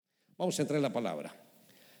Vamos a entrar en la palabra.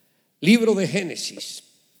 Libro de Génesis,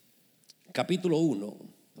 capítulo 1.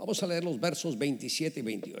 Vamos a leer los versos 27 y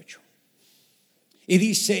 28. Y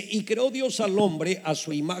dice: y creó Dios al hombre a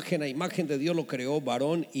su imagen, a imagen de Dios lo creó,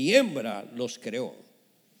 varón y hembra los creó.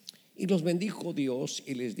 Y los bendijo Dios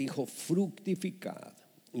y les dijo: fructificad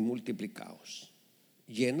y multiplicaos,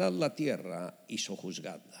 llenad la tierra y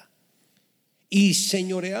sojuzgadla, y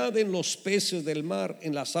señoread en los peces del mar,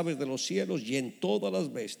 en las aves de los cielos y en todas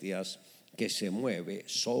las bestias que se mueve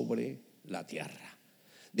sobre la tierra.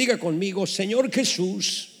 Diga conmigo: Señor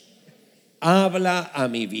Jesús, habla a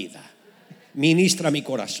mi vida, ministra mi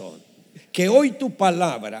corazón, que hoy tu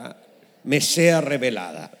palabra me sea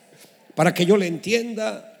revelada, para que yo la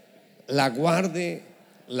entienda, la guarde,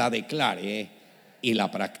 la declare y la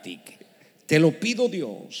practique. Te lo pido,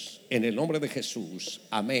 Dios, en el nombre de Jesús.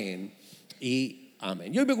 Amén y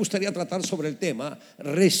amén. Y hoy me gustaría tratar sobre el tema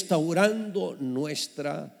restaurando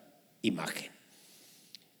nuestra imagen.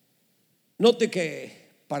 Note que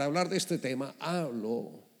para hablar de este tema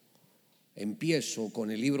empiezo con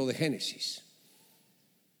el libro de Génesis,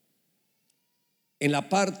 en la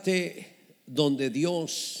parte donde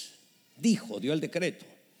Dios dio el decreto.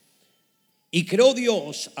 Y creó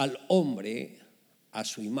Dios al hombre a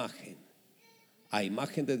su imagen, a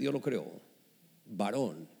imagen de Dios lo creó,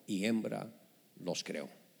 varón y hembra los creó.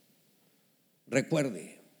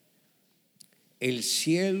 Recuerde, el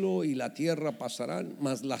cielo y la tierra pasarán,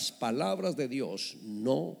 mas las palabras de Dios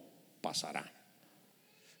no pasarán.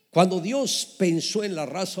 Cuando Dios pensó en la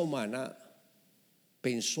raza humana,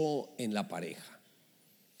 pensó en la pareja.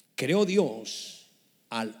 Creó Dios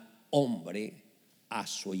al hombre a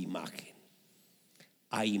su imagen.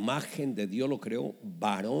 A imagen de Dios lo creó,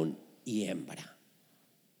 varón y hembra.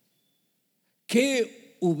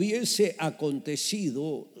 ¿Qué hubiese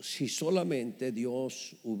acontecido si solamente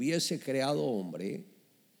Dios hubiese creado hombre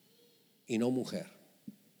y no mujer?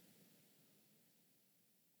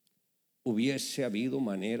 ¿Hubiese habido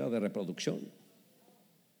manera de reproducción?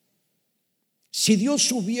 Si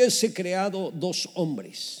Dios hubiese creado dos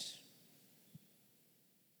hombres,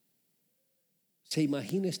 ¿se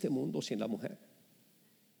imagina este mundo sin la mujer?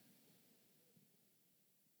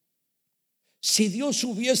 Si Dios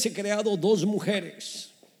hubiese creado dos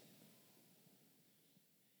mujeres,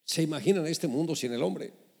 ¿se imaginan este mundo sin el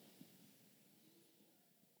hombre?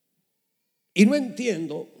 Y no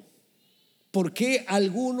entiendo por qué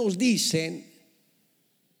algunos dicen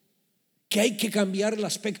que hay que cambiar el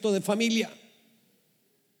aspecto de familia,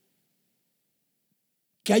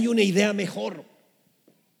 que hay una idea mejor.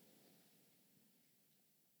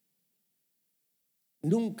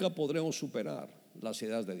 Nunca podremos superar las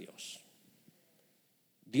ideas de Dios.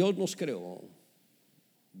 Dios nos creó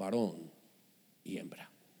varón y hembra.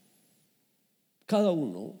 Cada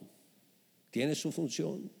uno tiene su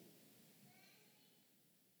función,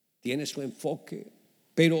 tiene su enfoque,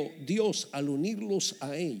 pero Dios, al unirlos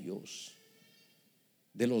a ellos,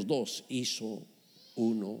 de los dos hizo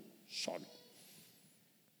uno solo.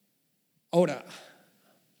 Ahora,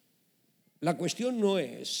 la cuestión no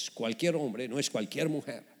es cualquier hombre, no es cualquier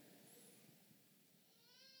mujer.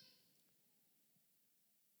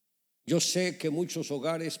 Yo sé que muchos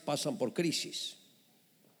hogares pasan por crisis,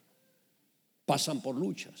 pasan por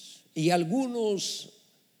luchas, y algunos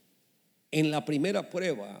en la primera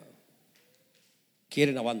prueba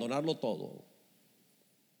quieren abandonarlo todo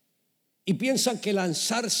y piensan que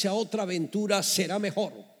lanzarse a otra aventura será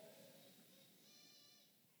mejor.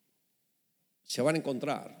 Se van a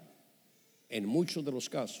encontrar en muchos de los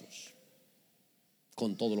casos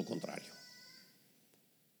con todo lo contrario.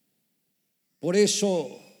 Por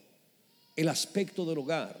eso el aspecto del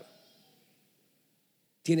hogar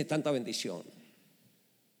tiene tanta bendición,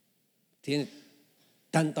 tiene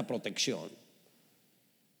tanta protección,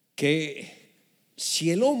 que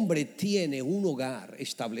si el hombre tiene un hogar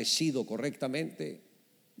establecido correctamente,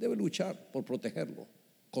 debe luchar por protegerlo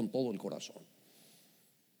con todo el corazón.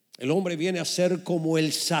 El hombre viene a ser como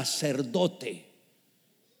el sacerdote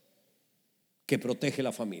que protege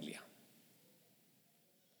la familia.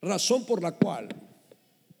 Razón por la cual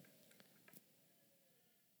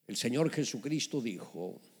el Señor Jesucristo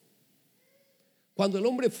dijo: cuando el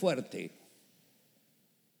hombre fuerte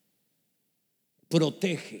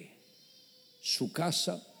protege su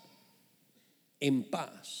casa, en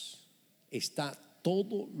paz está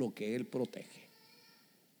todo lo que él protege.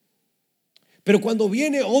 Pero cuando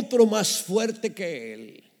viene otro más fuerte que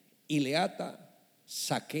él y le ata,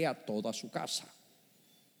 saquea toda su casa.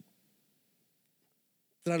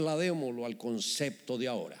 Trasladémoslo al concepto de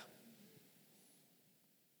ahora.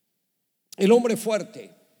 El hombre fuerte,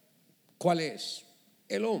 ¿cuál es?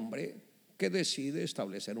 El hombre que decide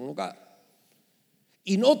establecer un hogar.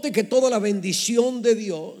 Y note que toda la bendición de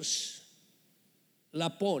Dios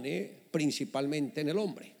la pone principalmente en el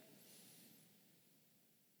hombre.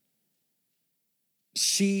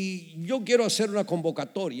 Si yo quiero hacer una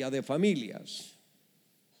convocatoria de familias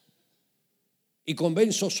y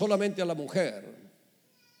convenzo solamente a la mujer,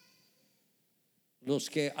 los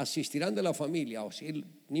que asistirán de la familia, o si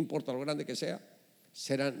no importa lo grande que sea,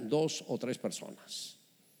 serán 2 o 3 personas.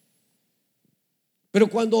 Pero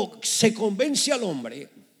cuando se convence al hombre,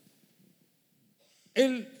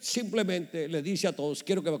 él simplemente le dice a todos: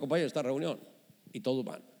 quiero que me acompañen a esta reunión, y todos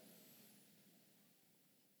van.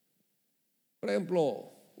 Por ejemplo,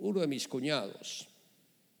 uno de mis cuñados,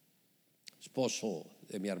 esposo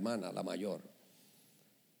de mi hermana, la mayor,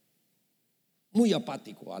 muy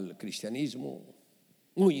apático al cristianismo,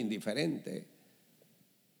 muy indiferente,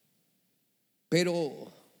 pero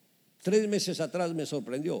 3 meses atrás me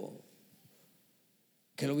sorprendió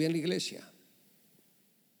que lo vi en la iglesia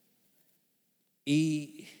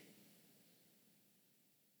y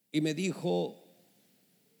me dijo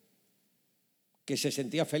que se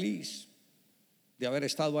sentía feliz de haber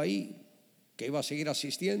estado ahí, que iba a seguir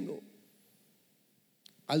asistiendo.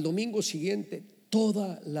 Al domingo siguiente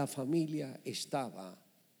toda la familia estaba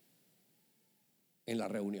en la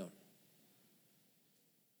reunión.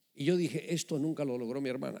 Y yo dije: esto nunca lo logró mi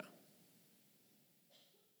hermana.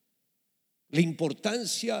 La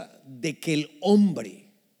importancia de que el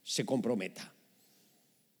hombre se comprometa,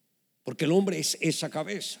 porque el hombre es esa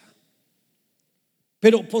cabeza.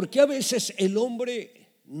 Pero ¿por qué a veces el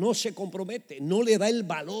hombre no se compromete, no le da el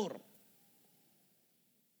valor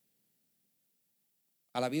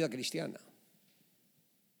a la vida cristiana?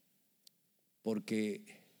 Porque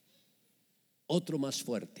otro más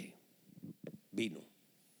fuerte vino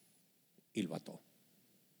y lo ató.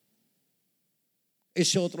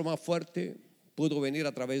 Ese otro más fuerte pudo venir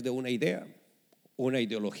a través de una idea, una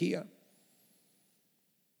ideología,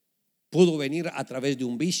 pudo venir a través de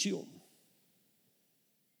un vicio,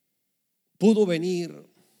 pudo venir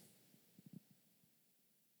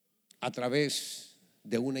a través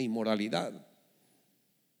de una inmoralidad,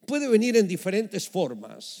 puede venir en diferentes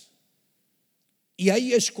formas. Y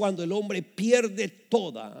ahí es cuando el hombre pierde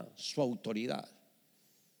toda su autoridad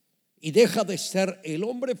y deja de ser el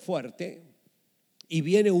hombre fuerte, y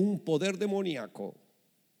viene un poder demoníaco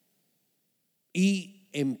y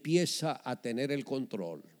empieza a tener el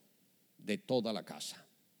control de toda la casa.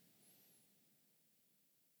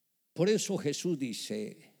 Por eso Jesús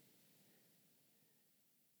dice: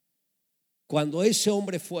 cuando ese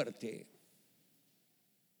hombre fuerte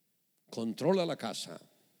controla la casa,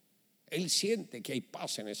 él siente que hay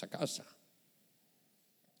paz en esa casa.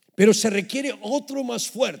 Pero se requiere otro más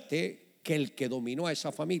fuerte que el que dominó a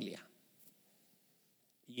esa familia.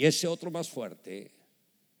 Y ese otro más fuerte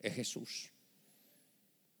es Jesús.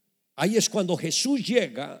 Ahí es cuando Jesús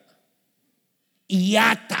llega y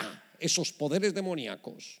ata esos poderes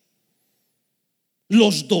demoníacos,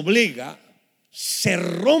 los doblega, se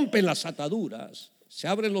rompen las ataduras, se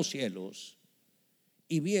abren los cielos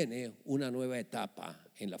y viene una nueva etapa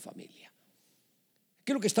en la familia.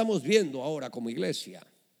 ¿Qué es lo que estamos viendo ahora como iglesia?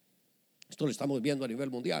 Esto lo estamos viendo a nivel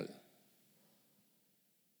mundial,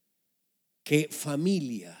 que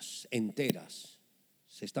familias enteras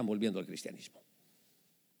se están volviendo al cristianismo.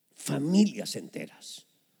 Familias enteras.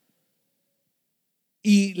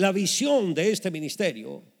 Y la visión de este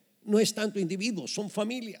ministerio no es tanto individuos, son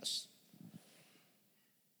familias.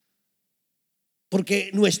 Porque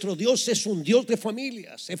nuestro Dios es un Dios de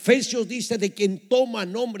familias. Efesios dice: de quien toma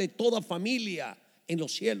nombre toda familia en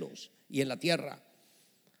los cielos y en la tierra.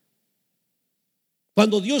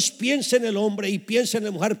 Cuando Dios piensa en el hombre y piensa en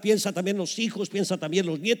la mujer, piensa también en los hijos, piensa también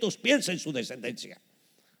en los nietos, piensa en su descendencia.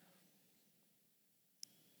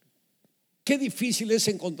 Qué difícil es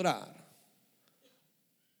encontrar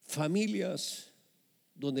familias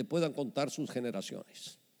donde puedan contar sus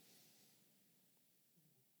generaciones.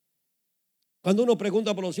 Cuando uno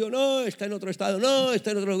pregunta por los hijos: no, está en otro estado, no,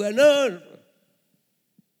 está en otro lugar, no.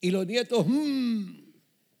 Y los nietos,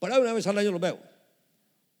 por ahí una vez al año los veo.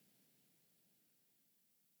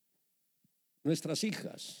 Nuestras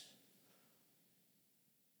hijas,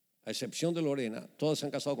 a excepción de Lorena, todas se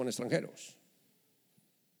han casado con extranjeros.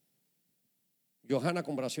 Johanna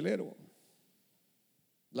con brasilero,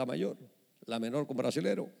 la mayor. La menor con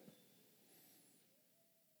brasilero.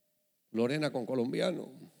 Lorena con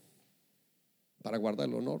colombiano, para guardar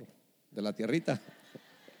el honor de la tierrita.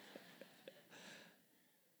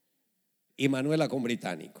 Y Manuela con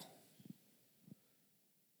británico.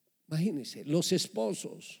 Imagínense, los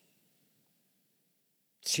esposos.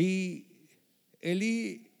 Si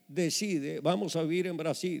Eli decide, vamos a vivir en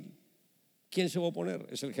Brasil, ¿quién se va a oponer?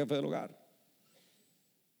 Es el jefe del hogar.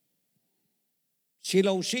 Si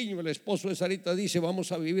Lausinho, el esposo de Sarita, dice,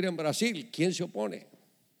 vamos a vivir en Brasil, ¿quién se opone?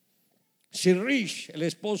 Si Rich, el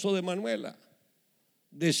esposo de Manuela,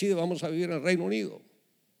 decide, vamos a vivir en el Reino Unido,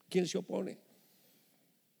 ¿quién se opone?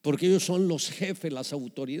 Porque ellos son los jefes, las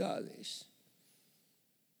autoridades.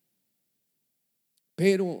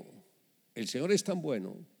 Pero el Señor es tan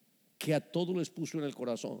bueno que a todos les puso en el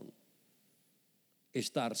corazón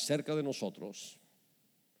estar cerca de nosotros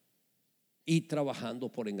y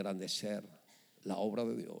trabajando por engrandecer la obra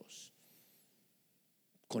de Dios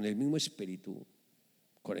con el mismo espíritu,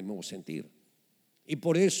 con el mismo sentir. Y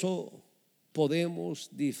por eso podemos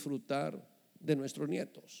disfrutar de nuestros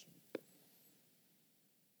nietos.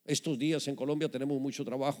 Estos días en Colombia tenemos mucho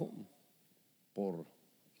trabajo por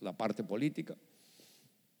la parte política.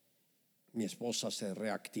 Mi esposa se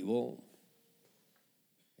reactivó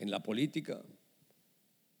en la política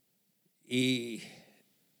y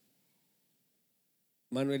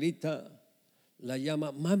Manuelita la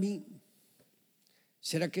llama, mami,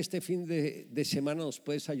 ¿será que este fin de semana nos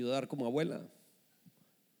puedes ayudar como abuela?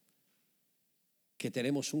 Que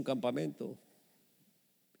tenemos un campamento.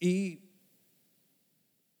 Y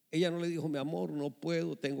ella no le dijo, mi amor, no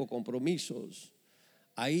puedo, tengo compromisos.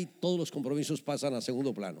 Ahí todos los compromisos pasan a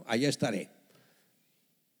segundo plano, allá estaré.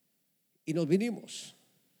 Y nos vinimos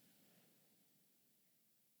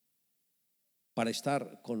para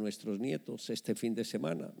estar con nuestros nietos este fin de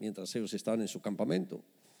semana mientras ellos estaban en su campamento.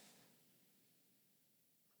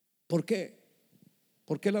 ¿Por qué?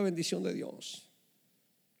 Porque la bendición de Dios,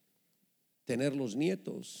 tener los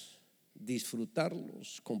nietos,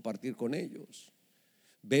 disfrutarlos, compartir con ellos.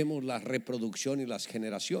 Vemos la reproducción y las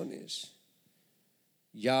generaciones.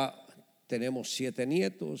 Ya tenemos 7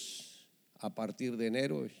 nietos. A partir de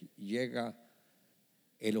enero llega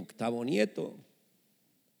el 8º nieto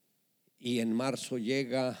y en marzo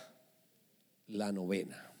llega la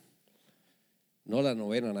 9ª. No la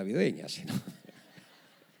 9ª navideña, sino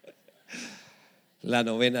la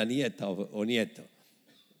 9ª nieta o nieto.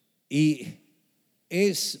 Y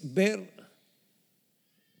es ver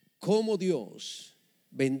cómo Dios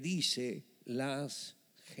bendice las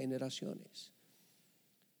generaciones.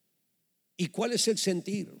 ¿Y cuál es el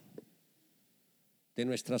sentir de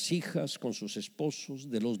nuestras hijas con sus esposos,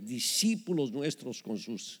 de los discípulos nuestros con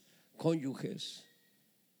sus cónyuges?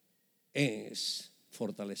 Es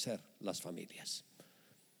fortalecer las familias.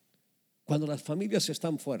 Cuando las familias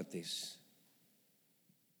están fuertes,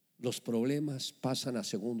 los problemas pasan a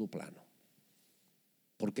segundo plano,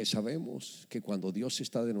 porque sabemos que cuando Dios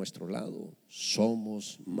está de nuestro lado,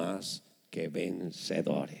 somos más que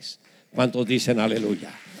vencedores. ¿Cuántos dicen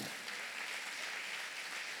aleluya?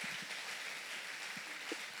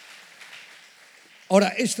 Ahora,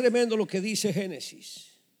 es tremendo lo que dice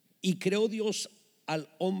Génesis. Y creó Dios al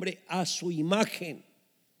hombre a su imagen.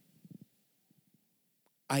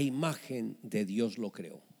 A imagen de Dios lo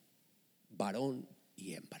creó, varón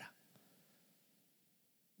y hembra.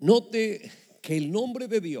 Note que el nombre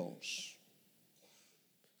de Dios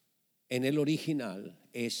en el original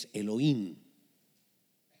es Elohim.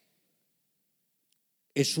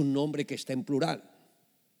 Es un nombre que está en plural,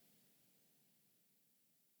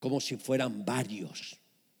 como si fueran varios.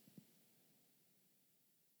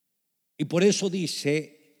 Y por eso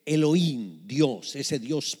dice Elohim, Dios, ese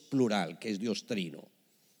Dios plural que es Dios trino,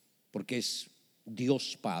 porque es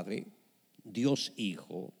Dios Padre, Dios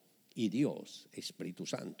Hijo y Dios Espíritu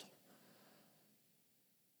Santo.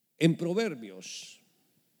 En Proverbios,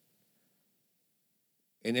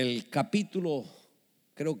 en el capítulo,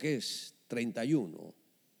 creo que es 31,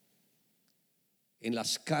 en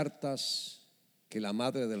las cartas que la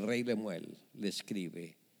madre del rey Lemuel le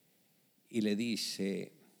escribe y le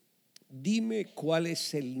dice, dime cuál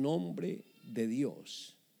es el nombre de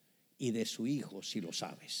Dios y de su Hijo si lo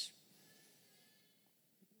sabes.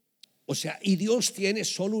 O sea, y Dios tiene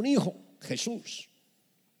solo un hijo, Jesús.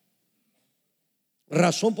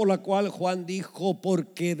 Razón por la cual Juan dijo,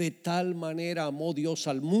 porque de tal manera amó Dios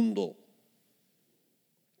al mundo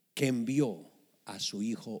que envió a su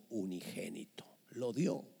Hijo unigénito. Lo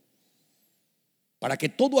dio para que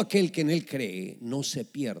todo aquel que en él cree no se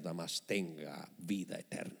pierda, mas tenga vida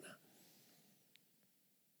eterna.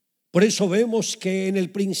 Por eso vemos que en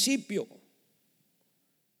el principio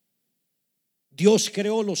Dios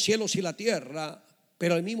creó los cielos y la tierra,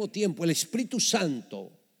 pero al mismo tiempo el Espíritu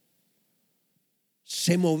Santo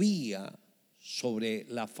se movía sobre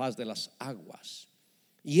la faz de las aguas.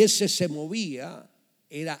 Y ese se movía,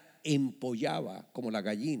 empollaba como la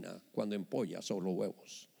gallina cuando empolla sobre los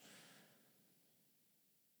huevos.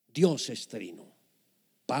 Dios es trino,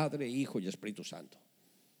 Padre, Hijo y Espíritu Santo.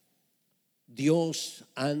 Dios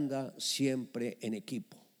anda siempre en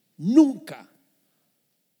equipo. Nunca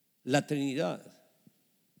la Trinidad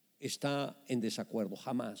está en desacuerdo,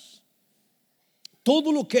 jamás.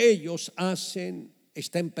 Todo lo que ellos hacen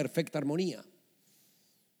está en perfecta armonía.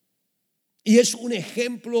 Y es un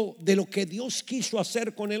ejemplo de lo que Dios quiso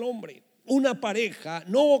hacer con el hombre. Una pareja,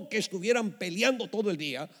 no que estuvieran peleando todo el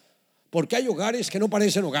día, porque hay hogares que no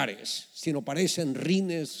parecen hogares, sino parecen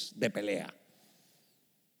rines de pelea.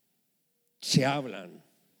 Se hablan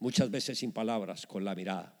muchas veces sin palabras, con la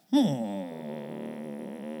mirada.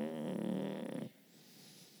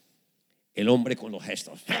 El hombre con los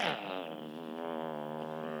gestos.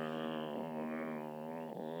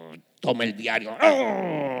 Toma el diario.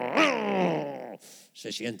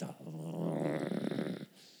 Se sienta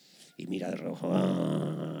y mira de rojo,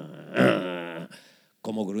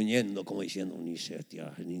 como gruñendo, como diciendo: ni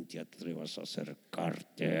te atrevas a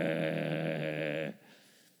acercarte.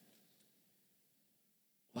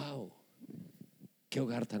 Wow, qué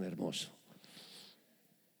hogar tan hermoso.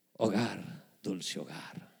 Hogar, dulce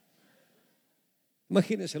hogar.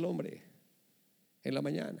 Imagínese el hombre en la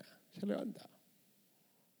mañana, se levanta,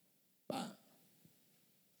 va,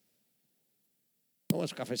 toma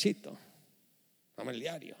su cafecito, toma el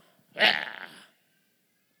diario,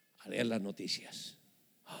 a leer las noticias.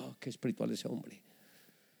 Oh, qué espiritual ese hombre.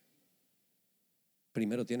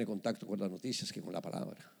 Primero tiene contacto con las noticias que con la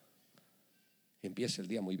palabra. Empieza el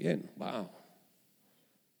día muy bien, wow,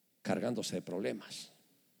 cargándose de problemas.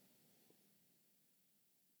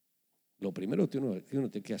 Lo primero que uno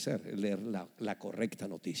tiene que hacer es leer la correcta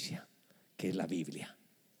noticia, que es la Biblia,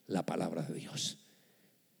 la palabra de Dios.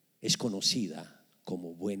 Es conocida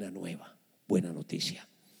como buena nueva, buena noticia.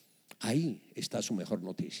 Ahí está su mejor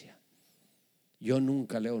noticia. Yo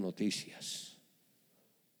nunca leo noticias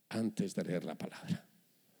antes de leer la palabra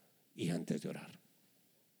y antes de orar.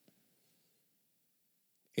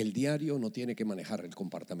 El diario no tiene que manejar el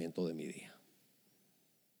comportamiento de mi día.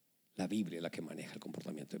 La Biblia es la que maneja el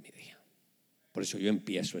comportamiento de mi día. Por eso yo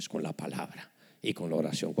empiezo es con la palabra y con la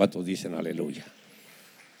oración. ¿Cuántos dicen aleluya?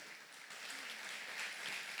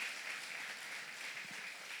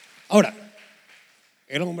 Ahora,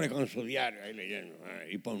 el hombre con su diario ahí leyendo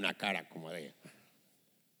y pone una cara como de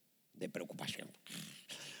preocupación.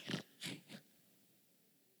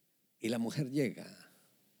 Y la mujer llega: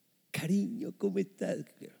 cariño, ¿cómo estás?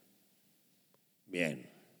 Bien.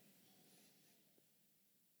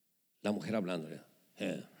 La mujer hablándole.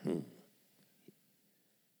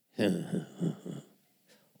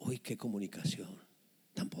 Uy, qué comunicación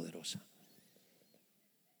tan poderosa.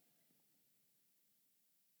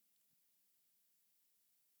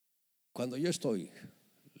 Cuando yo estoy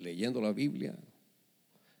leyendo la Biblia,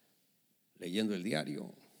 leyendo el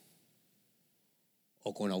diario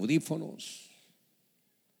o con audífonos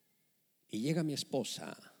y llega mi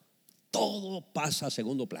esposa, todo pasa a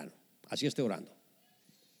segundo plano. Así estoy orando.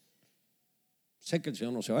 Sé que el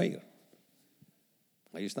Señor no se va a ir.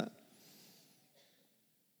 Ahí está.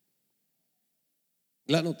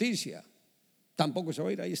 La noticia tampoco se va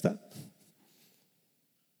a ir, ahí está.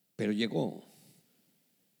 Pero llegó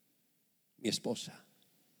mi esposa.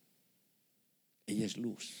 Ella es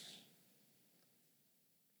luz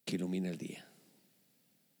que ilumina el día,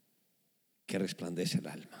 que resplandece el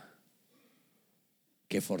alma,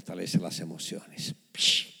 que fortalece las emociones.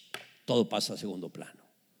 Todo pasa a segundo plano.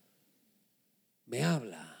 Me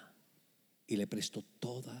habla y le presto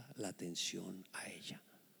toda la atención a ella.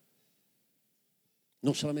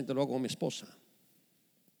 No solamente lo hago con mi esposa,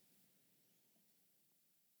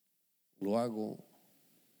 lo hago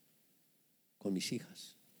con mis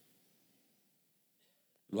hijas,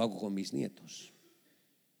 lo hago con mis nietos.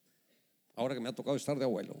 Ahora que me ha tocado estar de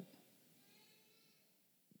abuelo,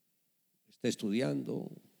 esté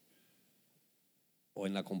estudiando o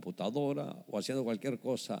en la computadora o haciendo cualquier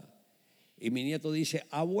cosa, y mi nieto dice: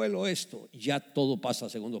 abuelo, esto, ya todo pasa a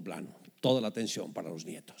segundo plano, toda la atención para los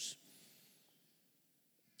nietos.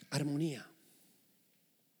 Armonía.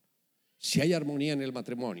 Si hay armonía en el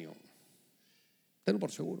matrimonio, tenlo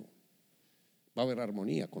por seguro, va a haber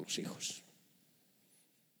armonía con los hijos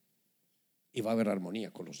y va a haber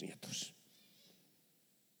armonía con los nietos.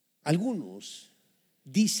 Algunos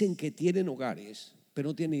dicen que tienen hogares, pero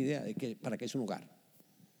no tienen idea de para qué es un hogar.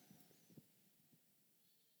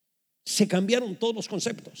 Se cambiaron todos los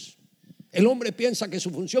conceptos. El hombre piensa que su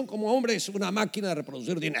función como hombre es una máquina de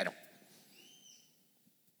reproducir dinero.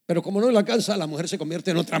 Pero como no le alcanza, la mujer se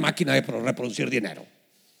convierte en otra máquina de reproducir dinero.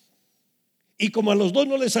 Y como a los dos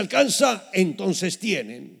no les alcanza, entonces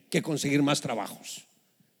tienen que conseguir más trabajos.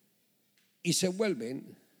 Y se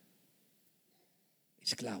vuelven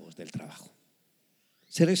esclavos del trabajo.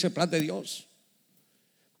 ¿Será ese el plan de Dios?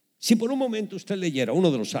 Si por un momento usted leyera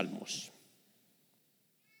uno de los salmos,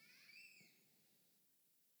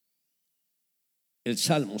 el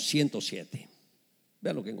Salmo 107,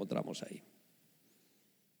 vea lo que encontramos ahí.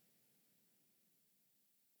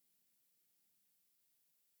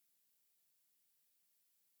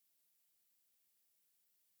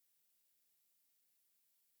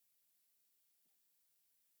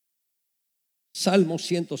 Salmo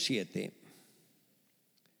 107.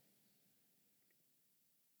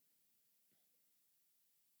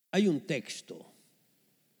 Hay un texto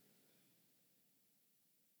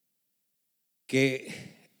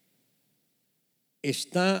que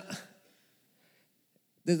está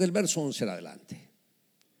desde el verso 11 en adelante.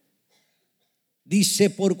 Dice: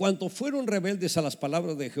 por cuanto fueron rebeldes a las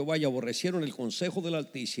palabras de Jehová y aborrecieron el consejo del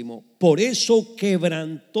Altísimo, por eso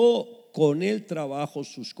quebrantó con el trabajo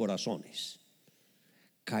sus corazones.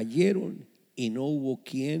 Cayeron y no hubo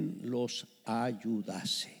quien los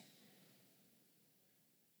ayudase.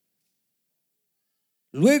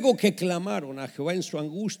 Luego que clamaron a Jehová en su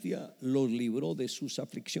angustia, los libró de sus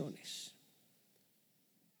aflicciones.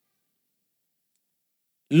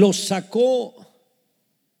 Los sacó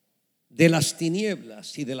de las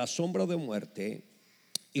tinieblas y de la sombra de muerte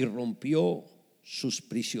y rompió sus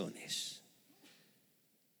prisiones.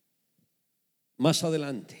 Más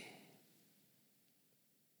adelante,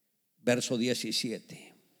 verso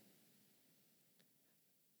 17: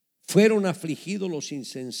 fueron afligidos los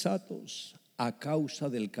insensatos a causa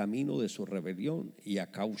del camino de su rebelión y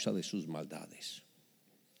a causa de sus maldades.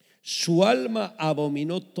 Su alma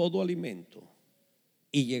abominó todo alimento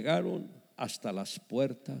y llegaron hasta las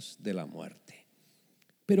puertas de la muerte.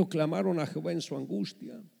 Pero clamaron a Jehová en su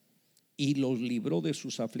angustia y los libró de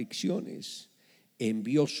sus aflicciones.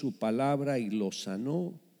 Envió su palabra y los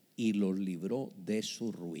sanó y los libró de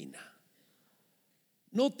su ruina.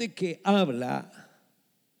 Note que habla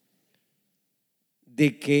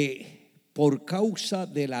de que por causa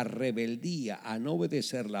de la rebeldía a no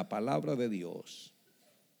obedecer la palabra de Dios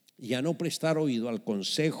y a no prestar oído al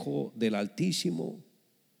consejo del Altísimo,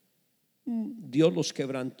 Dios los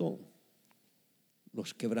quebrantó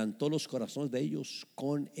los corazones de ellos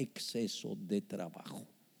con exceso de trabajo.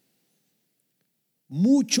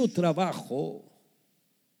 Mucho trabajo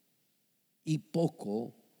y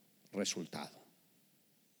poco resultado.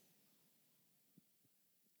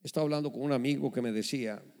 Estaba hablando con un amigo que me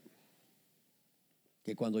decía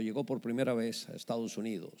que cuando llegó por primera vez a Estados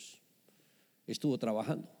Unidos estuvo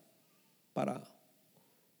trabajando para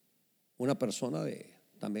una persona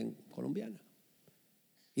también colombiana.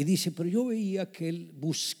 Y dice: pero yo veía que él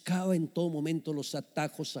buscaba en todo momento los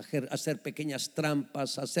atajos, hacer pequeñas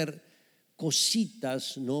trampas, hacer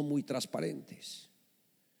cositas no muy transparentes.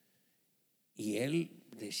 Y él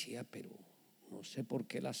decía: pero no sé por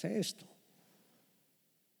qué él hace esto.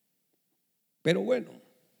 Pero bueno,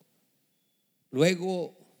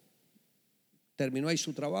 luego terminó ahí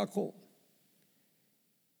su trabajo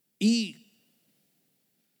y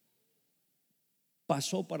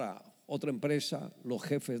pasó para otra empresa. Los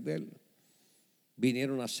jefes de él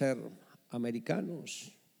vinieron a ser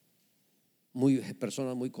americanos,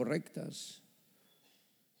 personas muy correctas,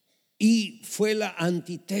 y fue la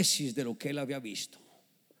antítesis de lo que él había visto.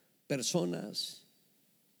 Personas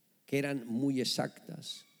que eran muy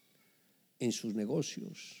exactas en sus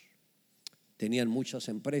negocios, tenían muchas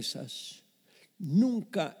empresas,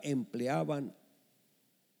 nunca empleaban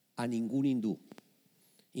a ningún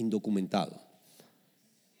indocumentado.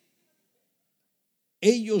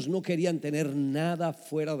 Ellos no querían tener nada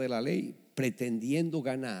fuera de la ley, pretendiendo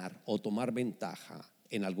ganar o tomar ventaja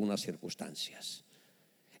en algunas circunstancias.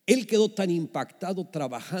 Él quedó tan impactado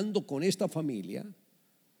trabajando con esta familia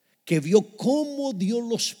que vio cómo Dios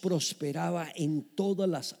los prosperaba en todas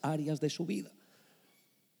las áreas de su vida.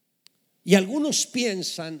 Y algunos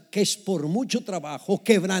piensan que es por mucho trabajo,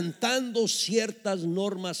 quebrantando ciertas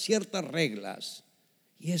normas, ciertas reglas,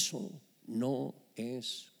 y eso no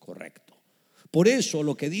es correcto. Por eso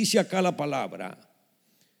lo que dice acá la palabra: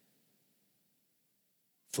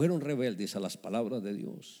 fueron rebeldes a las palabras de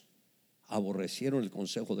Dios, aborrecieron el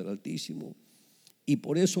consejo del Altísimo, y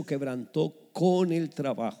por eso quebrantó con el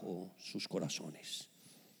trabajo sus corazones.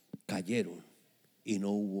 Cayeron y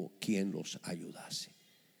no hubo quien los ayudase.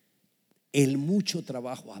 El mucho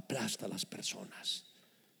trabajo aplasta a las personas.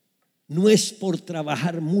 No es por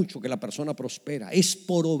trabajar mucho que la persona prospera, es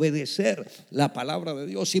por obedecer la palabra de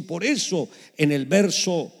Dios. Y por eso en el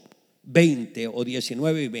verso 20 o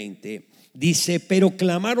 19 y 20 dice: pero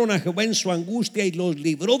clamaron a Jehová en su angustia y los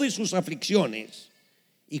libró de sus aflicciones.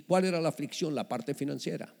 ¿Y cuál era la aflicción? La parte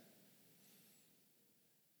financiera.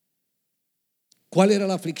 ¿Cuál era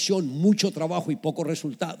la aflicción? Mucho trabajo y poco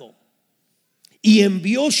resultado. Y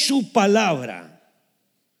envió su palabra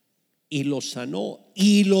y los sanó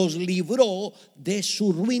y los libró de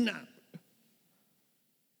su ruina.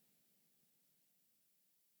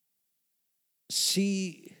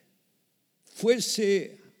 Si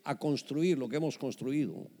fuese a construir lo que hemos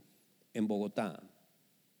construido en Bogotá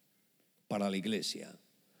para la iglesia,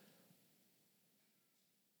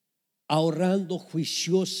 ahorrando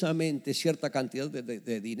juiciosamente cierta cantidad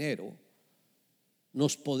de dinero,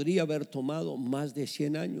 nos podría haber tomado más de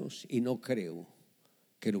 100 años y no creo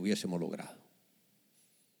que lo hubiésemos logrado.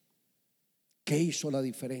 ¿Qué hizo la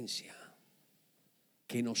diferencia?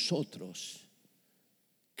 Que nosotros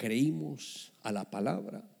creímos a la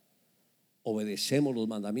palabra, obedecemos los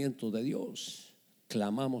mandamientos de Dios,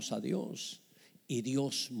 clamamos a Dios y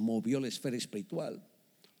Dios movió la esfera espiritual,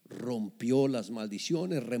 rompió las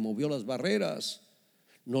maldiciones, removió las barreras,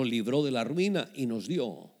 nos libró de la ruina y nos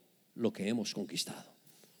dio lo que hemos conquistado.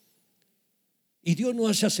 Y Dios no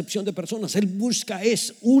hace acepción de personas. Él busca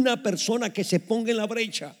es una persona que se ponga en la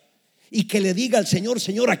brecha y que le diga al Señor: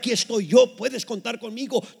 Señor, aquí estoy yo, puedes contar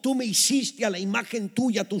conmigo, tú me hiciste a la imagen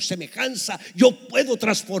tuya, a tu semejanza, yo puedo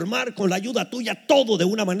transformar con la ayuda tuya todo de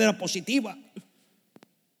una manera positiva.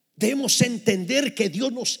 Debemos entender que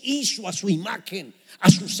Dios nos hizo a su imagen,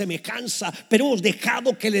 a su semejanza, pero hemos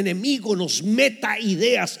dejado que el enemigo nos meta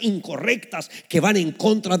ideas incorrectas que van en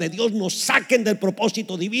contra de Dios, nos saquen del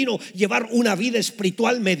propósito divino, llevar una vida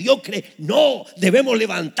espiritual mediocre. No, debemos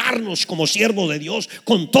levantarnos como siervos de Dios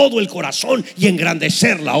con todo el corazón y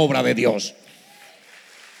engrandecer la obra de Dios.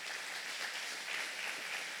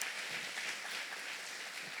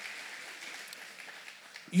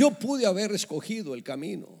 Yo pude haber escogido el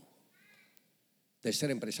camino de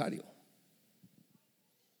ser empresario,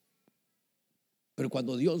 pero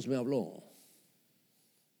cuando Dios me habló,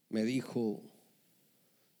 me dijo: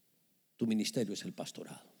 tu ministerio es el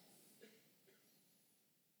pastorado.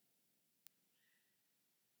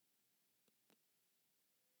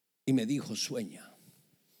 Y me dijo: sueña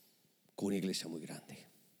con una iglesia muy grande.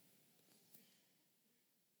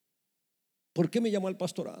 ¿Por qué me llamó al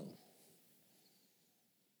pastorado?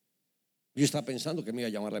 Yo estaba pensando que me iba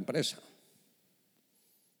a llamar la empresa,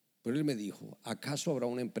 pero él me dijo: ¿acaso habrá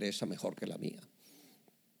una empresa mejor que la mía?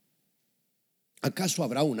 ¿Acaso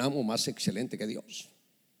habrá un amo más excelente que Dios?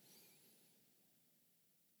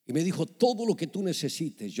 Y me dijo: todo lo que tú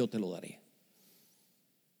necesites yo te lo daré.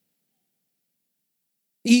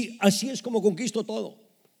 Y así es como conquisto todo.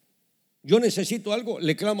 Yo necesito algo,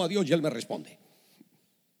 le clamo a Dios y Él me responde.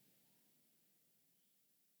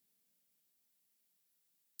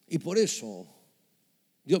 Y por eso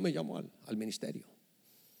Dios me llamó al ministerio.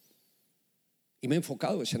 Y me he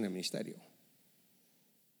enfocado en el ministerio.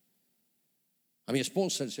 A mi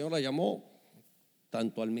esposa el Señor la llamó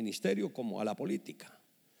tanto al ministerio como a la política.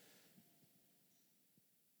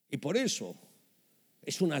 Y por eso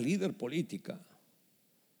es una líder política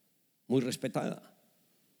muy respetada.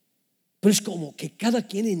 Pero es como que cada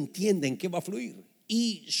quien entiende en qué va a fluir.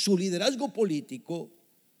 Y su liderazgo político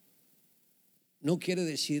no quiere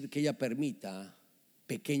decir que ella permita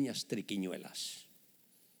pequeñas triquiñuelas.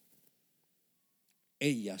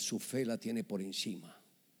 Ella, su fe la tiene por encima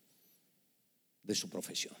de su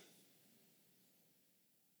profesión.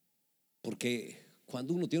 Porque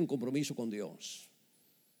cuando uno tiene un compromiso con Dios,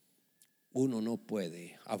 uno no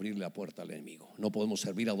puede abrirle la puerta al enemigo. No podemos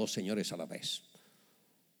servir a dos señores a la vez.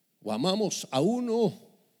 O amamos a uno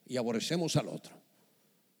y aborrecemos al otro.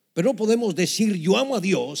 Pero no podemos decir: yo amo a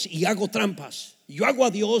Dios y hago trampas, yo hago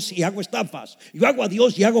a Dios y hago estafas, yo hago a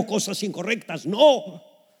Dios y hago cosas incorrectas. No,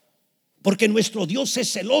 porque nuestro Dios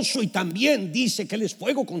es celoso y también dice que Él es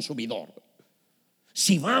fuego consumidor.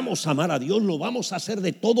 Si vamos a amar a Dios, lo vamos a hacer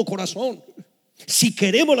de todo corazón. Si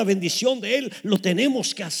queremos la bendición de Él, lo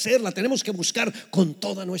tenemos que hacer, la tenemos que buscar con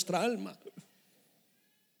toda nuestra alma.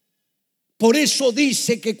 Por eso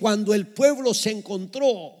dice que cuando el pueblo se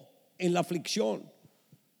encontró en la aflicción,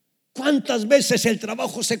 ¿cuántas veces el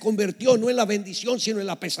trabajo se convirtió no en la bendición sino en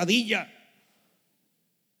la pesadilla?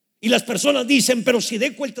 Y las personas dicen: pero si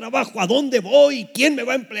dejo el trabajo, ¿a dónde voy? ¿Quién me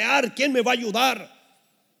va a emplear? ¿Quién me va a ayudar?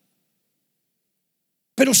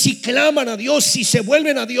 Pero si claman a Dios, si se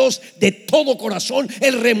vuelven a Dios de todo corazón,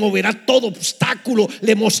 Él removerá todo obstáculo,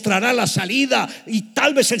 le mostrará la salida. Y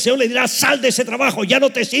tal vez el Señor le dirá: sal de ese trabajo, ya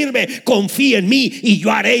no te sirve, confía en mí y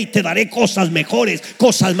yo haré y te daré cosas mejores,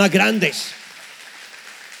 cosas más grandes.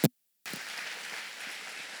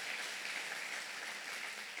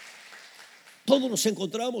 Todos nos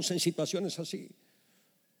encontramos en situaciones así.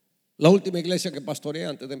 La última iglesia que pastoreé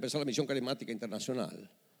antes de empezar la Misión Carismática Internacional,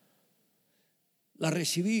 la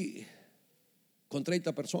recibí con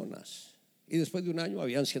 30 personas. Y después de un año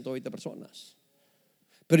habían 120 personas.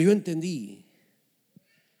 Pero yo entendí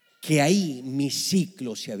que ahí mi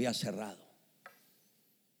ciclo se había cerrado.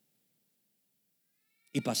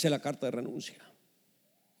 Y pasé la carta de renuncia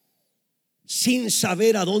sin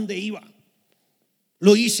saber a dónde iba.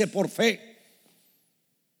 Lo hice por fe.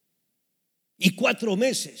 Y 4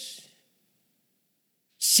 meses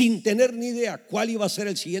sin tener ni idea cuál iba a ser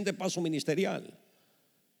el siguiente paso ministerial.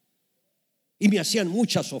 Y me hacían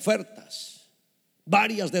muchas ofertas,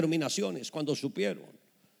 varias denominaciones. Cuando supieron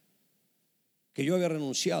que yo había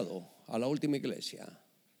renunciado a la última iglesia,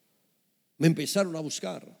 me empezaron a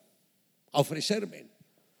buscar, a ofrecerme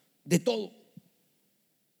de todo,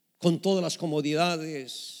 con todas las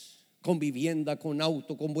comodidades, con vivienda, con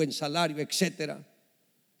auto, con buen salario, etcétera.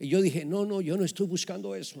 Y yo dije, no, yo no estoy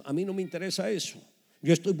buscando eso. A mí no me interesa eso.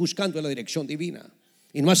 Yo estoy buscando la dirección divina.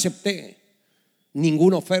 Y no acepté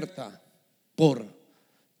ninguna oferta, por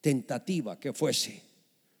tentativa que fuese.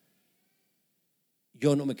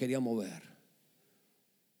 Yo no me quería mover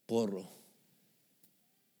por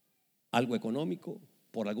algo económico,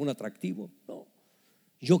 por algún atractivo. No,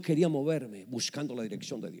 yo quería moverme buscando la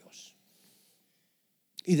dirección de Dios.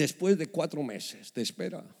 Y después de 4 meses de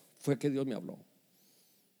espera fue que Dios me habló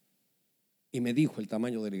y me dijo el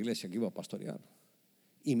tamaño de la iglesia que iba a pastorear,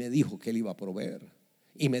 y me dijo que Él iba a proveer,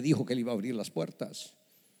 y me dijo que Él iba a abrir las puertas.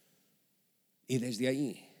 Y desde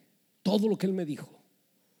ahí, todo lo que Él me dijo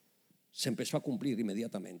se empezó a cumplir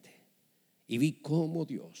inmediatamente. Y vi cómo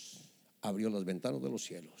Dios abrió las ventanas de los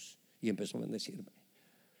cielos y empezó a bendecirme.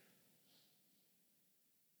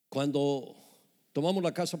 Cuando tomamos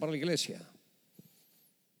la casa para la iglesia,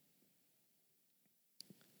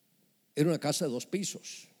 era una casa de 2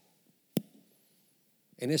 pisos.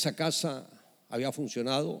 En esa casa había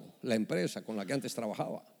funcionado la empresa con la que antes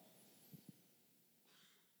trabajaba.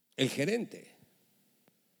 El gerente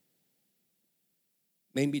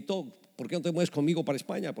me invitó, ¿por qué no te mueves conmigo para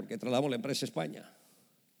España? Porque trasladamos la empresa a España.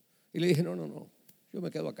 Y le dije, no, yo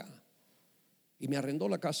me quedo acá. Y me arrendó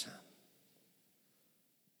la casa.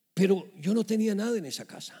 Pero yo no tenía nada en esa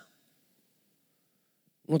casa.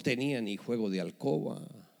 No tenía ni juego de alcoba.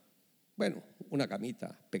 Bueno, una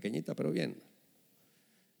camita pequeñita, pero bien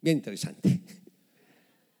interesante.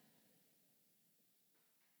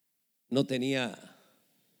 No tenía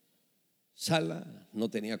sala, no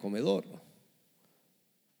tenía comedor,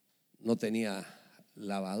 no tenía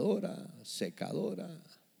lavadora, secadora,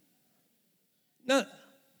 nada.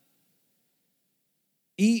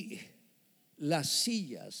 Y las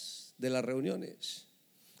sillas de las reuniones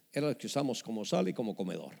eran las que usamos como sala y como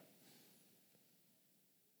comedor.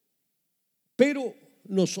 Pero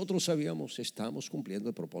nosotros sabíamos, estábamos cumpliendo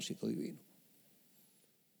el propósito divino.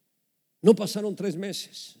 No pasaron 3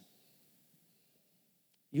 meses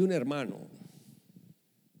y un hermano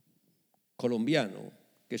colombiano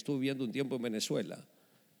que estuvo viviendo un tiempo en Venezuela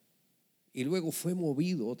y luego fue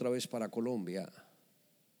movido otra vez para Colombia.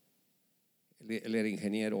 Él era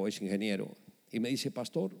ingeniero o es ingeniero, y me dice,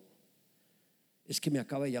 pastor, es que me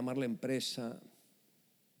acaba de llamar la empresa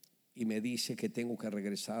y me dice que tengo que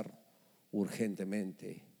regresar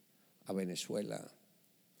urgentemente a Venezuela,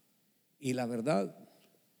 y la verdad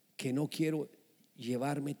que no quiero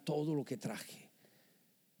llevarme todo lo que traje.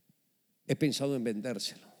 He pensado en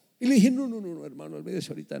vendérselo. Y le dije, no, hermano,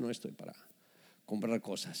 olvídese, ahorita no estoy para comprar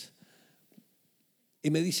cosas. Y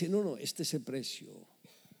me dice, no, este es el precio.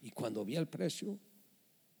 Y cuando vi el precio,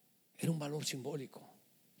 era un valor simbólico.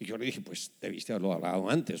 Y yo le dije, pues debiste haberlo hablado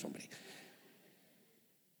antes, hombre.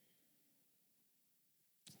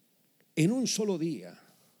 En un solo día,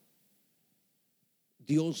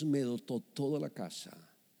 Dios me dotó toda la casa: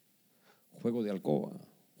 juego de alcoba,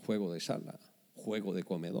 juego de sala, juego de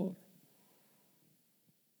comedor,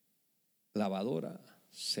 lavadora,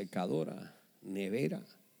 secadora, nevera.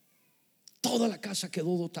 Toda la casa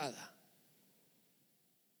quedó dotada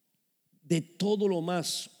de todo lo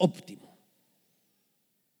más óptimo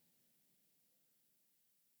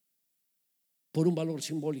por un valor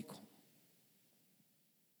simbólico.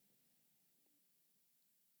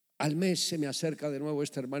 Al mes se me acerca de nuevo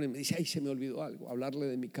este hermano y me dice, ay, se me olvidó algo, hablarle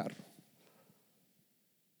de mi carro.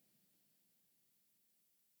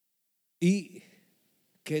 Y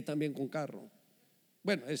quedé también con carro.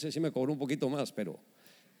 Bueno, ese sí me cobró un poquito más, pero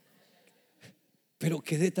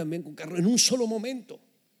quedé también con carro en un solo momento.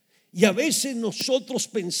 Y a veces nosotros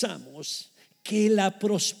pensamos que la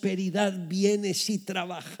prosperidad viene si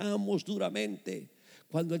trabajamos duramente,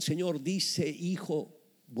 cuando el Señor dice, hijo,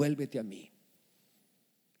 vuélvete a mí.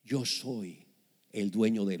 Yo soy el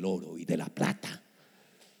dueño del oro y de la plata.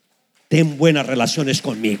 Ten buenas relaciones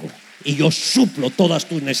conmigo. y yo suplo todas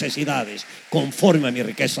tus necesidades conforme a mis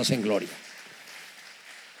riquezas en gloria.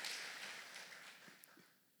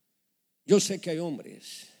 Yo sé que hay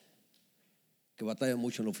hombres que batallan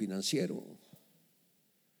mucho en lo financiero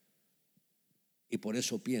y por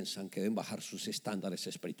eso piensan que deben bajar sus estándares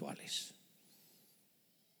espirituales.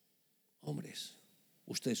 Hombres,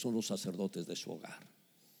 ustedes son los sacerdotes de su hogar.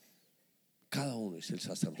 Cada uno es el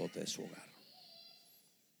sacerdote de su hogar.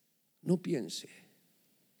 No piense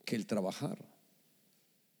que el trabajar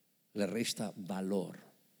le resta valor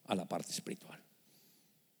a la parte espiritual.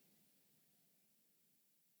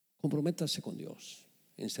 Comprométase con Dios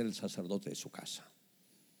en ser el sacerdote de su casa,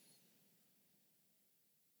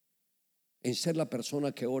 en ser la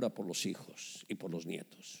persona que ora por los hijos y por los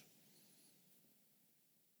nietos.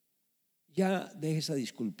 Ya deje esa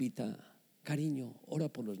disculpita, cariño, ora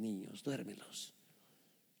por los niños, duérmelos.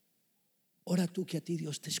 Ora tú, que a ti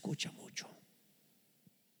Dios te escucha mucho.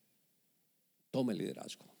 Tome el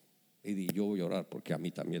liderazgo y di: yo voy a orar porque a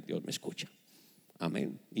mí también Dios me escucha.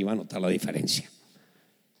 Amén. Y va a notar la diferencia.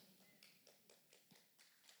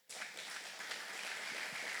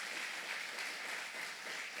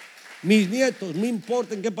 Mis nietos, no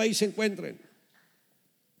importa en qué país se encuentren,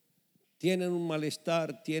 tienen un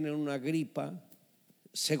malestar, tienen una gripa,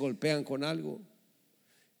 se golpean con algo,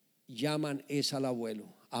 llaman al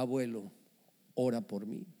abuelo: abuelo, ora por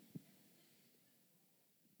mí.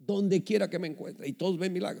 Donde quiera que me encuentre, y todos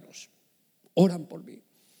ven milagros, oran por mí.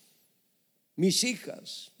 Mis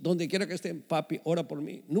hijas, donde quiera que estén: papi, ora por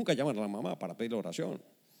mí. Nunca llaman a la mamá para pedir oración,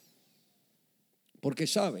 porque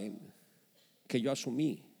saben que yo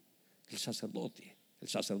asumí el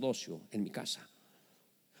sacerdocio en mi casa.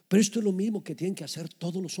 Pero esto es lo mismo que tienen que hacer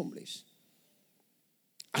todos los hombres: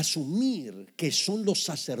 asumir que son los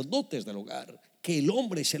sacerdotes del hogar, que el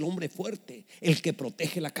hombre es el hombre fuerte, el que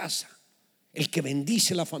protege la casa, el que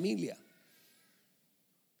bendice la familia.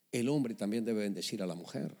 El hombre también debe bendecir a la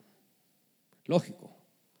mujer. Lógico,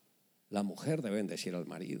 la mujer debe bendecir al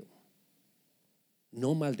marido,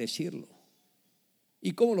 no maldecirlo.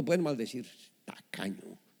 ¿Y cómo lo pueden maldecir?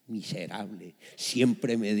 Tacaño, miserable,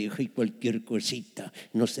 siempre me deja y cualquier cosita,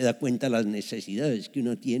 no se da cuenta de las necesidades que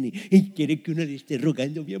uno tiene y quiere que uno le esté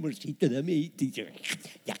rogando: mi amorcito, dame.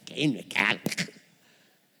 Ya que no,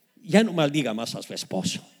 ya no maldiga más a su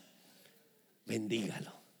esposo,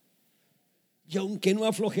 bendígalo. Y aunque no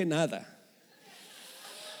afloje nada,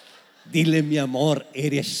 dile: mi amor,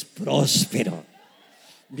 eres próspero,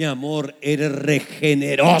 mi amor, eres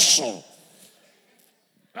regeneroso.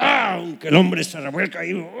 Aunque el hombre se revuelca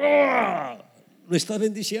y lo estás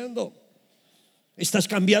bendiciendo, estás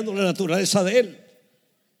cambiando la naturaleza de él.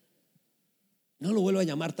 No lo vuelva a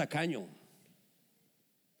llamar tacaño,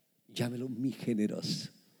 llámelo mi generoso.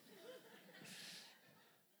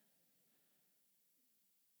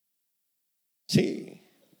 Sí,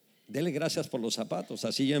 dele gracias por los zapatos,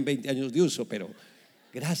 así llevan 20 años de uso, pero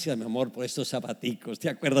gracias, mi amor, por estos zapaticos. ¿Te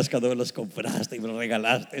acuerdas cuando me los compraste y me los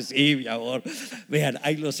regalaste? Sí, mi amor. Vean,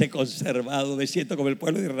 ahí los he conservado. Me siento como el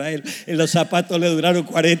pueblo de Israel. En los zapatos le duraron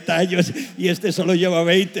 40 años y este solo lleva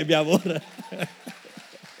 20, mi amor.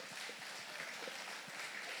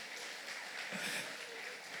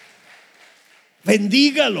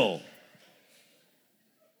 Bendígalo.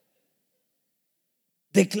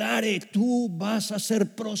 Declare: tú vas a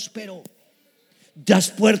ser próspero.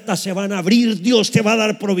 Las puertas se van a abrir, Dios te va a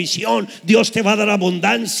dar provisión, Dios te va a dar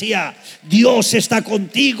abundancia, Dios está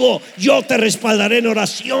contigo, yo te respaldaré en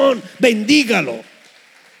oración. Bendígalo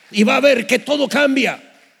y va a ver que todo cambia.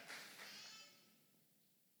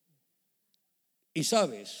 ¿Y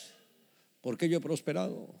sabes por qué yo he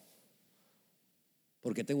prosperado?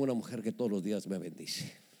 Porque tengo una mujer que todos los días me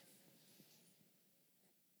bendice,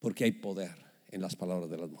 porque hay poder en las palabras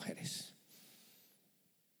de las mujeres.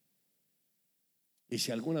 Y si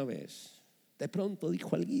alguna vez de pronto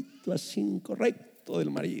dijo algo así incorrecto del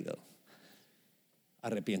marido,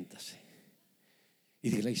 arrepiéntase y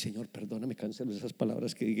dile: ay, Señor, perdóname, cancelo esas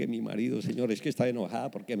palabras que dije mi marido. Señor, es que está enojada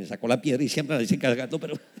porque me sacó la piedra y siempre la dice cargando,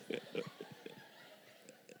 pero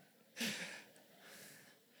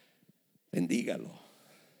bendígalo.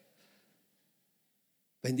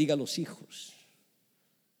 Bendiga a los hijos.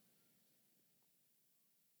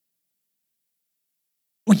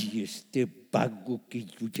 Oye, este vago que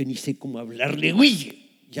yo ya ni sé cómo hablarle.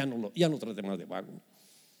 Oye, ya no trate más de vago,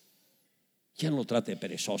 ya no lo trate de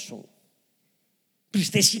perezoso. Pero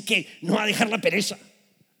usted sí que no va a dejar la pereza.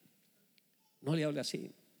 No le hable así.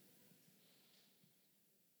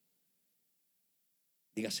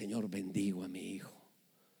 Diga: Señor, bendigo a mi hijo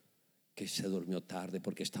que se durmió tarde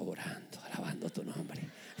porque estaba orando, alabando tu nombre.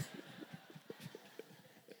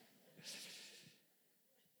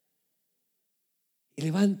 Y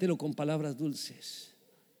levántelo con palabras dulces.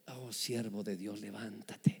 Oh, siervo de Dios,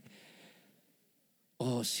 levántate.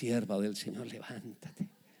 Oh, sierva del Señor, levántate.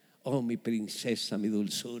 Oh, mi princesa, mi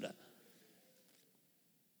dulzura.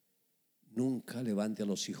 Nunca levante a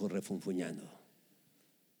los hijos refunfuñando.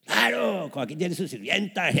 Claro, aquí tiene su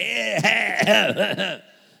sirvienta.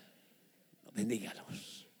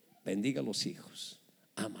 Bendígalos. Bendiga a los hijos.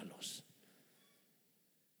 Ámalos.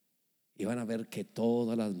 Y van a ver que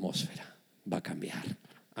toda la atmósfera va a cambiar.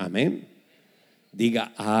 Amén.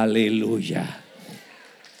 Diga aleluya.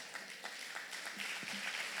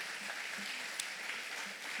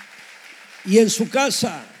 Y en su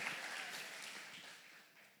casa,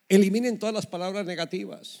 eliminen todas las palabras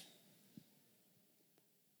negativas.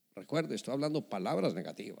 Recuerde, estoy hablando palabras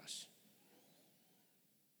negativas.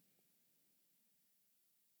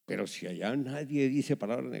 Pero si allá nadie dice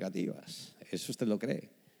palabras negativas, ¿eso usted lo cree?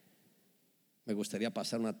 Me gustaría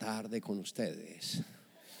pasar una tarde con ustedes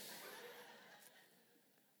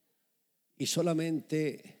y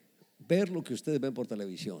solamente ver lo que ustedes ven por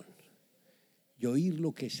televisión y oír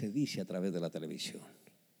lo que se dice a través de la televisión.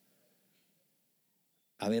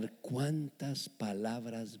 A ver cuántas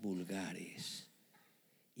palabras vulgares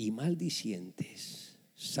y maldicientes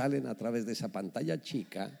salen a través de esa pantalla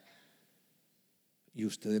chica y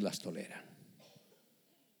ustedes las toleran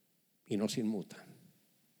y no se inmutan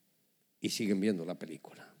y siguen viendo la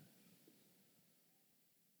película.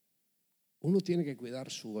 Uno tiene que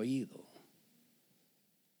cuidar su oído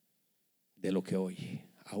de lo que oye,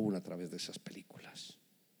 aún a través de esas películas,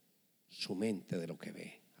 su mente de lo que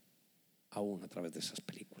ve, aún a través de esas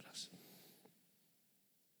películas.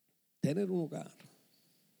 Tener un hogar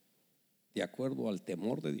de acuerdo al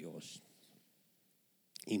temor de Dios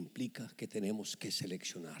implica que tenemos que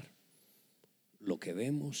seleccionar lo que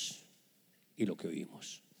vemos y lo que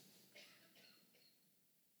oímos.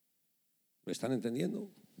 ¿Lo están entendiendo?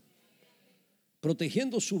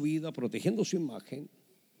 Protegiendo su vida, protegiendo su imagen,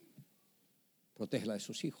 protege la de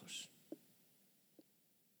sus hijos.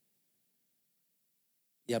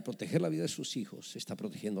 Y al proteger la vida de sus hijos, está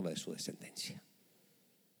protegiendo la de su descendencia.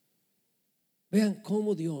 Vean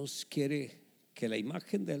cómo Dios quiere que la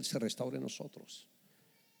imagen de Él se restaure en nosotros,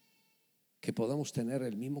 que podamos tener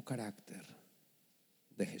el mismo carácter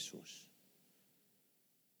de Jesús.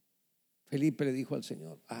 Felipe le dijo al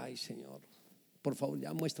Señor: ay, Señor, por favor,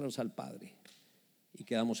 ya muéstranos al Padre y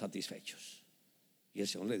quedamos satisfechos. Y el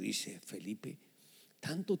Señor le dice: Felipe,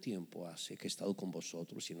 tanto tiempo hace que he estado con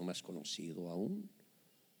vosotros y no me has conocido aún.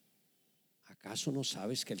 ¿Acaso no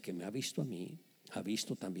sabes que el que me ha visto a mí ha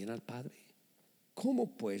visto también al Padre?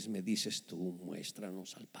 ¿Cómo pues me dices tú,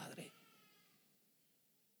 muéstranos al Padre?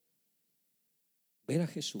 Ver a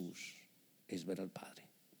Jesús es ver al Padre.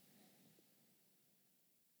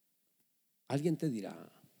 Alguien te dirá: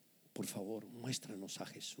 por favor, muéstranos a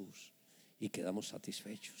Jesús, y quedamos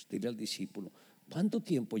satisfechos. Dile al discípulo: ¿cuánto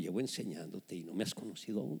tiempo llevo enseñándote y no me has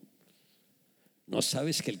conocido aún? ¿No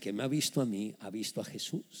sabes que el que me ha visto a mí ha visto a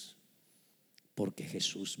Jesús? Porque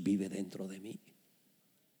Jesús vive dentro de mí.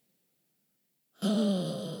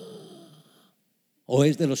 O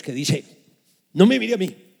es de los que dice: no me mire a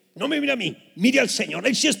mí, no me mire a mí, mire al Señor,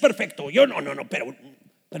 Él sí es perfecto. Yo no, pero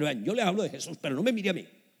vean, yo le hablo de Jesús, pero no me mire a mí.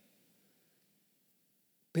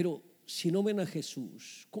 Pero si no ven a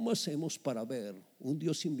Jesús, ¿cómo hacemos para ver un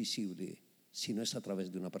Dios invisible si no es a través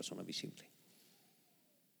de una persona visible?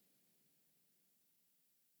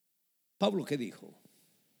 Pablo, ¿qué dijo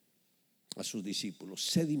a sus discípulos?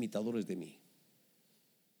 Sed imitadores de mí,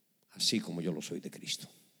 así como yo lo soy de Cristo.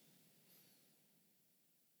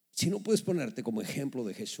 Si no puedes ponerte como ejemplo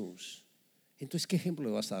de Jesús, entonces ¿qué ejemplo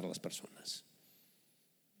le vas a dar a las personas?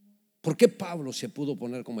 ¿Por qué Pablo se pudo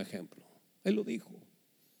poner como ejemplo? Él lo dijo: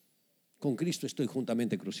 con Cristo estoy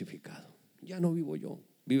juntamente crucificado. Ya no vivo yo,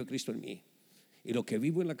 vive Cristo en mí. Y lo que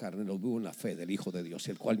vivo en la carne lo vivo en la fe del Hijo de Dios,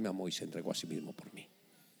 el cual me amó y se entregó a sí mismo por mí.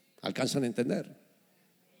 ¿Alcanzan a entender?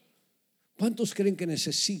 ¿Cuántos creen que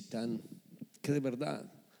necesitan que de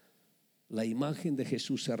verdad la imagen de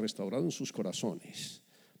Jesús sea restaurada en sus corazones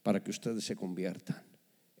para que ustedes se conviertan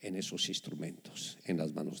en esos instrumentos en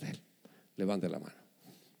las manos de Él? Levante la mano.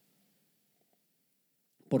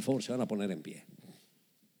 Por favor, se van a poner en pie.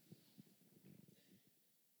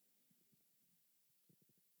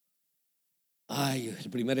 Ay, el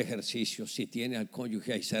primer ejercicio: si tiene al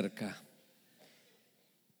cónyuge ahí cerca,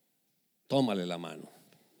 tómale la mano.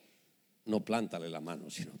 No plántale la mano,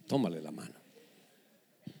 sino tómale la mano.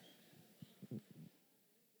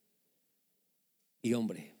 Y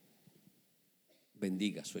hombre,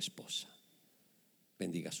 bendiga a su esposa,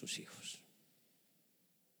 bendiga a sus hijos.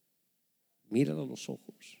 Míralo a los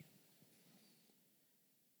ojos.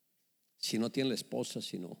 si no tiene la esposa,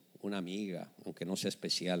 sino una amiga, aunque no sea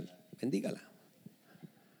especial, bendígala.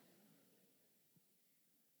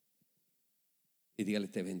 Y dígale: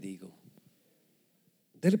 te bendigo.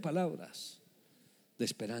 Dele palabras de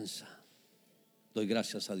esperanza. Doy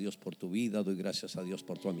gracias a Dios por tu vida, doy gracias a Dios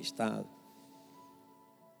por tu amistad.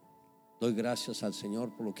 Doy gracias al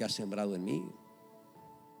Señor por lo que ha sembrado en mí.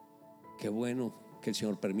 Qué bueno que el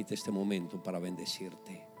Señor permite este momento para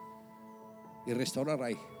bendecirte y restaurar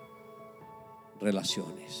ahí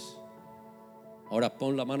relaciones. Ahora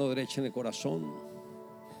pon la mano derecha en el corazón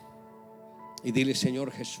y dile: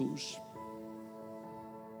 Señor Jesús,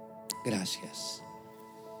 gracias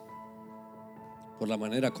por la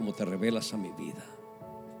manera como te revelas a mi vida.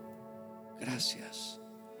 Gracias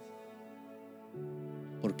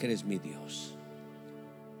porque eres mi Dios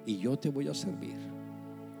y yo te voy a servir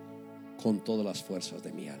con todas las fuerzas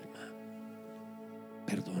de mi alma.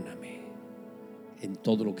 Perdóname en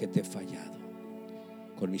todo lo que te he fallado,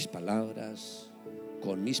 con mis palabras,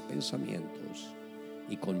 con mis pensamientos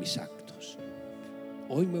y con mis actos.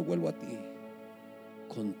 Hoy me vuelvo a ti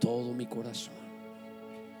con todo mi corazón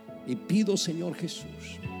y pido, Señor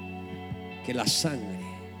Jesús, que la sangre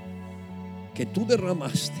que tú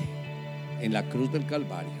derramaste en la cruz del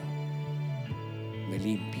Calvario me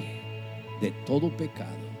limpie de todo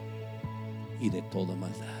pecado y de toda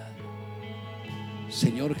maldad.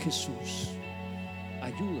 Señor Jesús,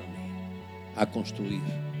 ayúdame a construir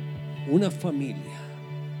una familia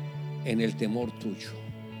en el temor tuyo,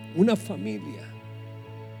 una familia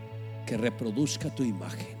que reproduzca tu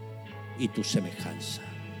imagen y tu semejanza.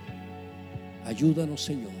 Ayúdanos,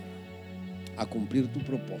 Señor, a cumplir tu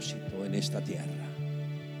propósito en esta tierra.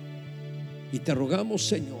 Y te rogamos,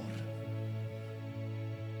 Señor,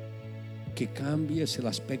 que cambies el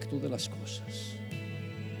aspecto de las cosas,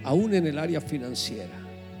 aún en el área financiera,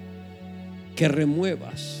 que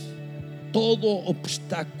remuevas todo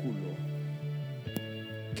obstáculo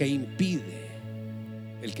que impide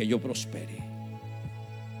el que yo prospere.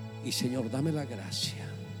 Y, Señor, dame la gracia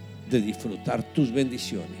de disfrutar tus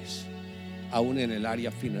bendiciones aún en el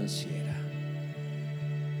área financiera.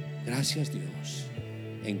 Gracias, Dios,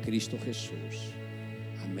 en Cristo Jesús.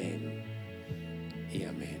 Amén y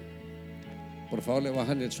amén. Por favor, le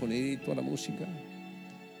bajan el sonidito a la música.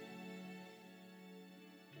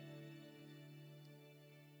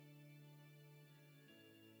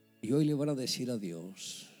 Y hoy le van a decir a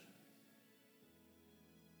Dios: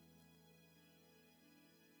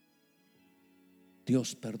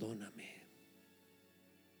 Dios, perdóname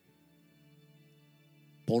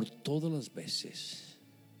por todas las veces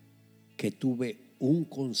que tuve un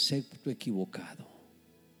concepto equivocado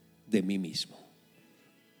de mí mismo.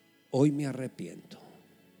 Hoy me arrepiento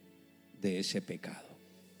de ese pecado.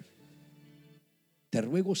 Te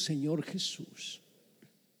ruego, Señor Jesús,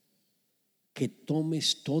 que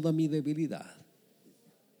tomes toda mi debilidad,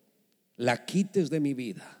 la quites de mi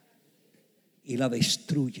vida y la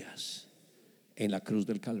destruyas en la cruz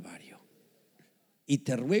del Calvario. Y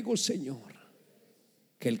te ruego, Señor,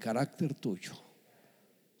 que el carácter tuyo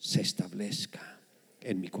se establezca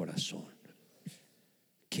en mi corazón.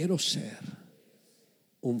 Quiero ser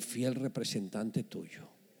un fiel representante tuyo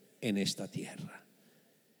en esta tierra.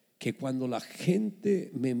 Que cuando la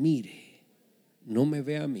gente me mire, no me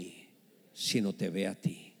vea a mí, sino te vea a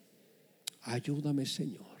ti. Ayúdame,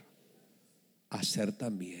 Señor, a ser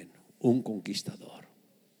también un conquistador.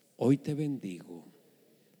 Hoy te bendigo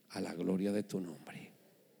a la gloria de tu nombre.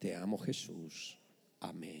 Te amo, Jesús.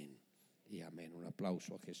 Amén y amén. Un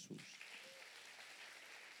aplauso a Jesús.